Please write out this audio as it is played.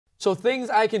So things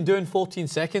I can do in 14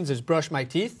 seconds is brush my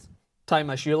teeth, tie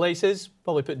my shoelaces,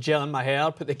 probably put gel in my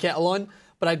hair, put the kettle on.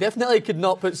 But I definitely could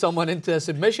not put someone into a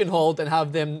submission hold and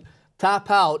have them tap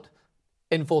out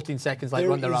in 14 seconds like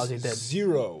Ronda Rousey did. There is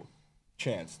zero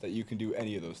chance that you can do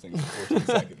any of those things in 14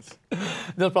 seconds.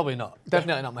 They're probably not.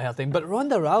 Definitely not my hair thing. But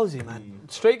Ronda Rousey, man,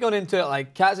 straight going into it,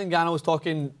 like Cat Zingano was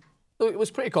talking, it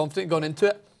was pretty confident going into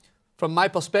it. From my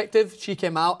perspective, she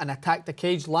came out and attacked the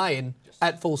caged lion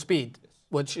at full speed,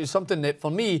 which is something that, for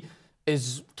me,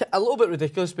 is a little bit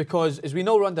ridiculous because, as we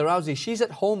know, Ronda Rousey, she's at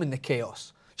home in the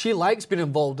chaos. She likes being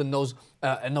involved in those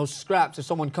scraps if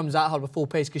someone comes at her with full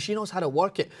pace because she knows how to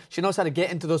work it. She knows how to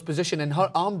get into those positions, and her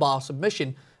armbar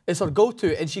submission is her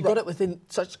go-to, and she got it within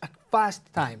such a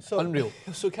fast time. Unreal.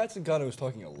 So Cat Zingano is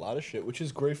talking a lot of shit, which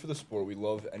is great for the sport. We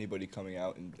love anybody coming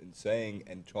out and saying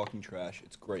and talking trash.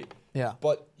 It's great. Yeah.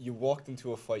 But you walked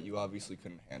into a fight you obviously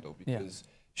couldn't handle because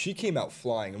she came out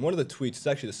flying. And one of the tweets, it's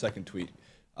actually the second tweet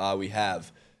we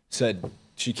have, said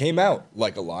she came out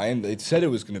like a lion. They said it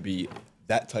was going to be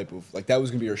that type of, like that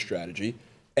was going to be her strategy.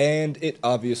 And it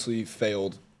obviously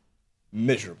failed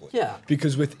miserably. Yeah.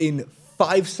 Because within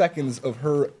 5 seconds of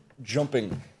her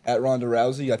jumping at Ronda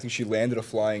Rousey, I think she landed a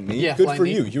flying knee. Yeah, good for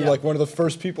knee. you. You're like one of the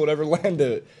first people to ever land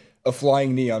a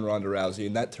flying knee on Ronda Rousey,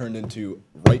 and that turned into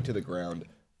right to the ground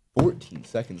 14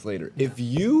 seconds later. If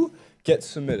you get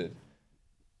submitted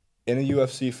in a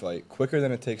UFC fight quicker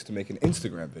than it takes to make an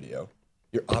Instagram video,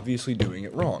 you're obviously doing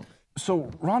it wrong.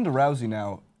 So Ronda Rousey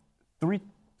now, three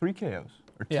KOs,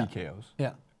 or TKOs.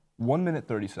 Yeah. 1 minute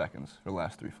 30 seconds her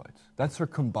last 3 fights. That's her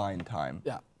combined time.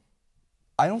 Yeah.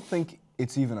 I don't think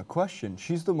it's even a question.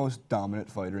 She's the most dominant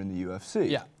fighter in the UFC.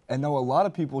 Yeah. And now a lot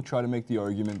of people try to make the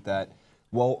argument that,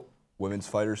 well, women's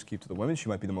fighters keep to the women. She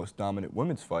might be the most dominant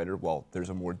women's fighter. Well, there's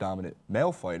a more dominant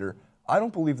male fighter. I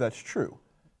don't believe that's true.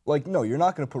 Like, no, you're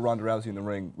not going to put Ronda Rousey in the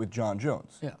ring with John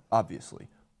Jones, obviously.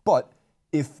 But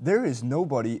if there is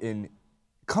nobody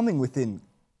coming within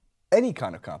any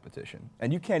kind of competition,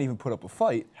 and you can't even put up a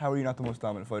fight, how are you not the most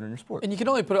dominant fighter in your sport? And you can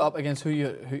only put it up against who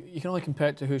you can only compare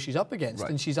it to who she's up against.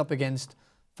 Right. And she's up against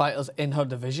fighters in her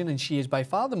division, and she is by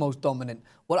far the most dominant.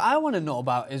 What I want to know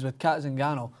about is with Cat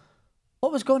Zingano,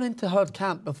 what was going into her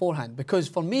camp beforehand? Because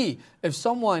for me, if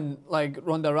someone like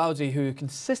Ronda Rousey, who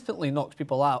consistently knocks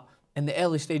people out in the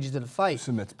early stages of the fight,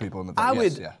 submits people in the fight,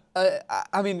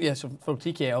 I mean, yes, from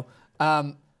TKO.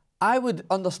 I would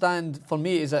understand, for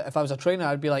me, is that if I was a trainer,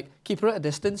 I'd be like, keep her at a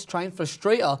distance, try and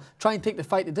frustrate her, try and take the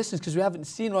fight to distance, because we haven't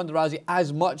seen Ronda Rousey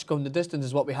as much going the distance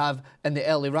as what we have in the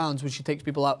early rounds when she takes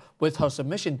people out with her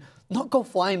submission. Not go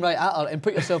flying right at her and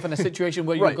put yourself in a situation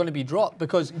where you're going to be dropped,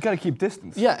 because... You got to keep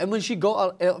distance. Yeah, and when she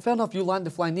got her, fair enough, you land the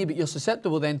flying knee, but you're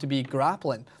susceptible then to be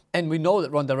grappling. And we know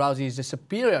that Ronda Rousey is a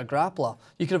superior grappler.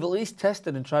 You could have at least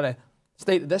tested and try to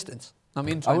stay at the distance. I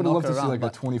mean, I would love to see like a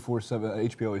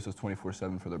 24/7. HBO always does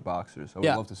 24/7 for their boxers. I would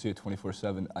love to see a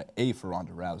 24/7 for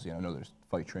Ronda Rousey. I know there's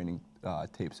fight training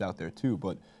tapes out there too,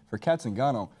 but for Cat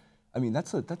Zingano, I mean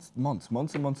that's months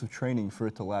and months of training for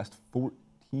it to last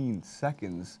 14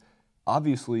 seconds.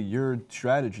 Obviously, your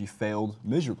strategy failed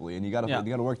miserably, and you got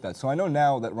to work that. So I know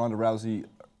now that Ronda Rousey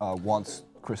wants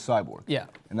Chris Cyborg. Yeah.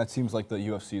 And that seems like the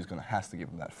UFC is has to give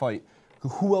him that fight.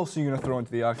 Who else are you going to throw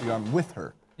into the octagon with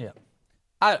her? Yeah.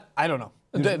 I don't know.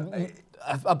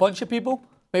 A bunch of people?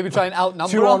 Maybe try and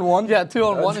outnumber 2-on-1? Yeah,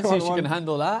 2-on-1 and see if she can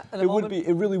handle that.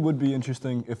 It really would be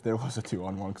interesting if there was a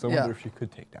 2-on-1, because I wonder if she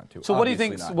could take down 2. So what do you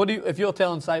think, if you're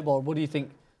telling Cyborg, what do you think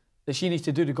that she needs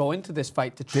to do to go into this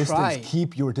fight to try? Distance,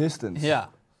 keep your distance. Yeah.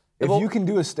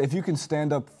 If you can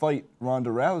stand up fight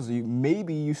Ronda Rousey,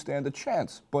 maybe you stand a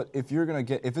chance. But if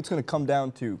it's gonna come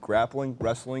down to grappling,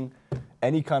 wrestling,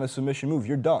 any kind of submission move,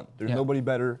 you're done. There's nobody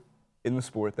better in the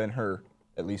sport than her.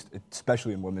 At least,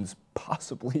 especially in women's,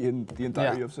 possibly in the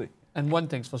entire UFC. And one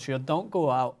thing's for sure, don't go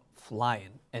out flying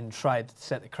and try to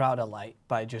set the crowd alight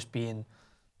by just being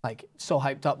like so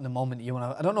hyped up in the moment that you want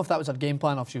to. I don't know if that was her game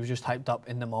plan or if she was just hyped up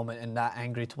in the moment and that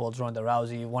angry towards Ronda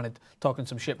Rousey. You wanted talking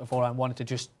some shit before and wanted to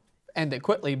just end it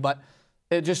quickly, but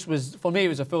it just was, for me, it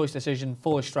was a foolish decision,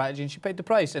 foolish strategy, and she paid the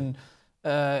price. And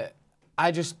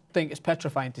I just think it's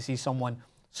petrifying to see someone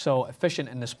so efficient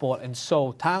in the sport and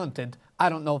so talented. I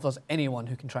don't know if there's anyone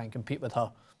who can try and compete with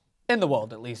her in the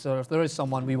world, at least, or if there is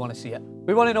someone, we want to see it.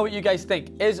 We want to know what you guys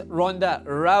think. Is Ronda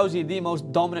Rousey the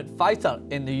most dominant fighter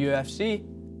in the UFC?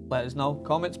 Let us know.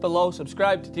 Comments below.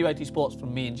 Subscribe to TYT Sports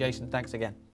from me and Jason. Thanks again.